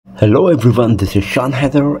Hello everyone, this is Shan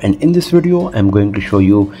Heather, and in this video I'm going to show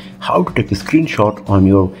you how to take a screenshot on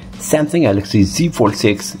your Samsung Galaxy Z Fold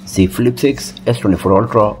 6, Z Flip 6, S24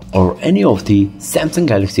 Ultra or any of the Samsung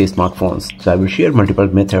Galaxy smartphones. So I will share multiple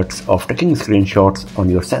methods of taking screenshots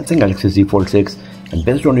on your Samsung Galaxy Z Fold 6, and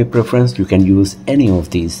based on your preference you can use any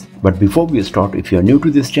of these. But before we start, if you are new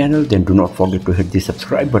to this channel, then do not forget to hit the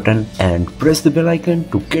subscribe button and press the bell icon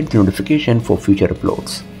to get the notification for future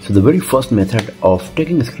uploads. So the very first method of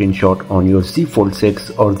taking a screenshot on your Z Fold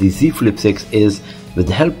 6 or the Z Flip 6 is with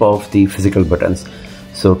the help of the physical buttons.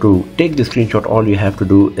 So to take the screenshot, all you have to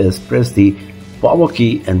do is press the power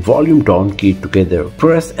key and volume down key together.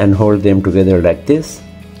 Press and hold them together like this,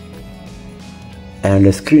 and a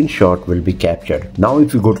screenshot will be captured. Now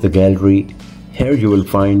if you go to the gallery, here you will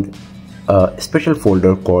find a special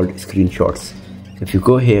folder called screenshots. If you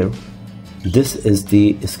go here, this is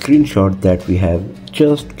the screenshot that we have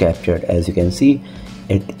just captured. As you can see,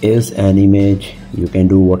 it is an image. You can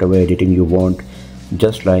do whatever editing you want,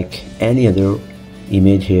 just like any other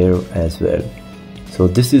image here as well. So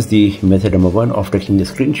this is the method number one of taking the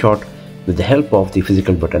screenshot with the help of the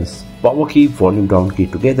physical buttons. Power key, volume down key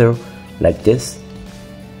together like this,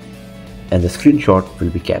 and the screenshot will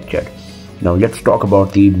be captured. Now let's talk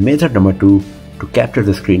about the method number two to capture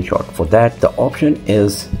the screenshot. For that, the option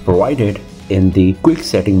is provided in the quick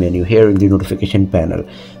setting menu here in the notification panel.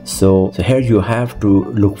 So here you have to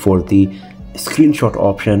look for the screenshot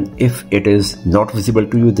option. If it is not visible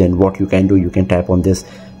to you, then what you can do, you can tap on this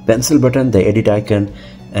pencil button, the edit icon,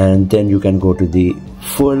 and then you can go to the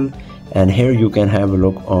full, and here you can have a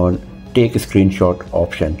look on take a screenshot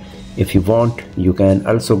option. If you want, you can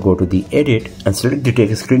also go to the edit and select the take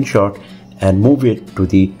a screenshot and move it to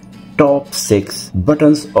the top 6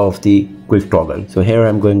 buttons of the quick toggle. So here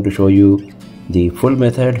I'm going to show you the full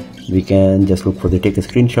method. We can just look for the take a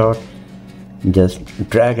screenshot, just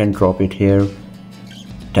drag and drop it here,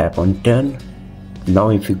 tap on done. Now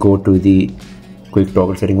if you go to the quick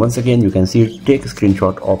toggle setting, once again you can see take a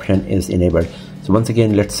screenshot option is enabled. So once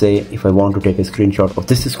again, let's say if I want to take a screenshot of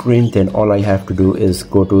this screen, then all I have to do is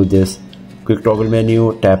go to this quick toggle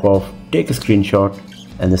menu, tap off take a screenshot,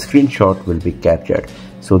 and the screenshot will be captured.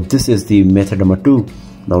 So this is the method number two.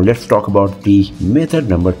 Now let's talk about the method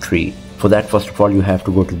number three. For that, first of all, you have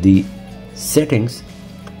to go to the settings,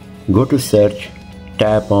 go to search,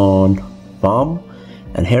 tap on palm,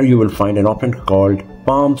 and here you will find an option called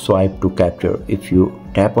palm swipe to capture. If you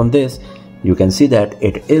tap on this, you can see that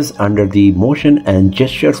it is under the motion and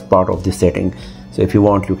gestures part of the setting. So if you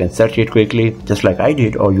want, you can search it quickly just like I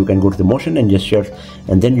did, or you can go to the motion and gestures,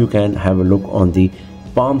 and then you can have a look on the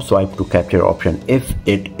palm swipe to capture option. If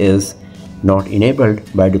it is not enabled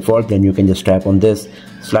by default, then you can just tap on this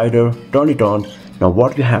slider, turn it on. Now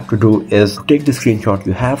what you have to do is to take the screenshot,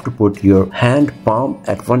 you have to put your hand palm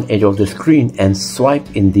at one edge of the screen and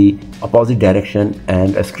swipe in the opposite direction,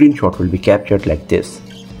 and a screenshot will be captured like this.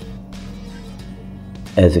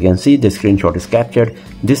 As you can see, the screenshot is captured.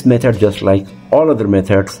 This method, just like all other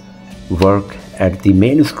methods, work at the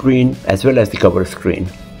main screen as well as the cover screen.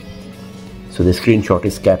 So the screenshot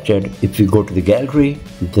is captured. If you go to the gallery,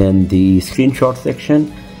 then the screenshot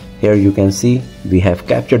section, here you can see we have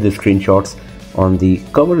captured the screenshots on the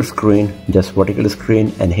cover screen, just vertical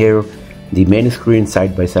screen, and here the main screen,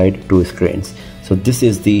 side by side, two screens. So this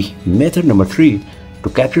is the method number three to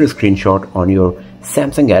capture a screenshot on your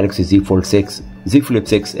Samsung Galaxy Z Fold 6, Z Flip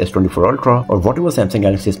 6, S24 Ultra, or whatever Samsung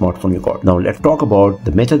Galaxy smartphone you got. Now let's talk about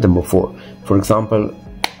the method number four. For example,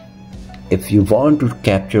 if you want to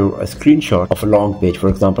capture a screenshot of a long page, for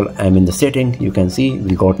example, I'm in the setting, you can see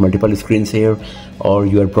we got multiple screens here, or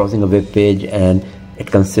you are browsing a web page and it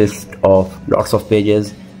consists of lots of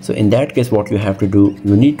pages. So in that case, what you have to do,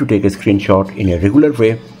 you need to take a screenshot in a regular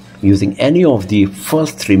way using any of the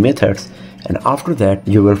first three methods, and after that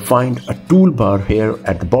you will find a toolbar here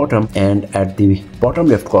at the bottom, and at the bottom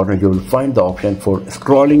left corner you will find the option for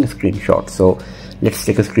scrolling screenshot. So let's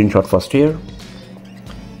take a screenshot first here.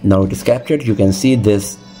 Now it is captured. You can see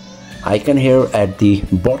this icon here at the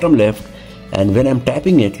bottom left, and when I'm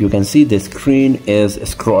tapping it, you can see the screen is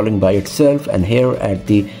scrolling by itself, and here at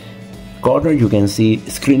the corner you can see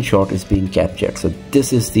screenshot is being captured. So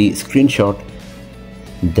this is the screenshot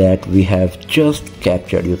that we have just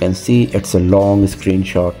captured. You can see it's a long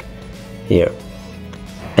screenshot here,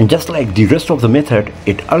 and just like the rest of the method,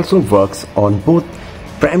 it also works on both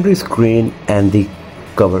primary screen and the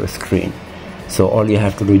cover screen. So all you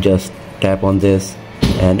have to do, just tap on this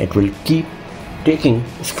and it will keep taking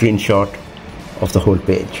a screenshot of the whole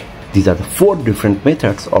page. These are the four different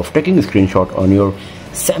methods of taking a screenshot on your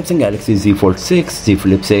Samsung Galaxy Z Fold 6, Z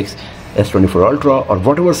Flip 6, S24 Ultra or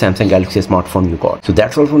whatever Samsung Galaxy smartphone you got. So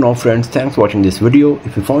that's all for now friends. Thanks for watching this video.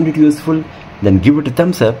 If you found it useful, then give it a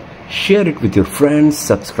thumbs up, share it with your friends,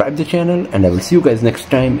 subscribe the channel, and I will see you guys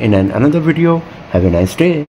next time in another video. Have a nice day.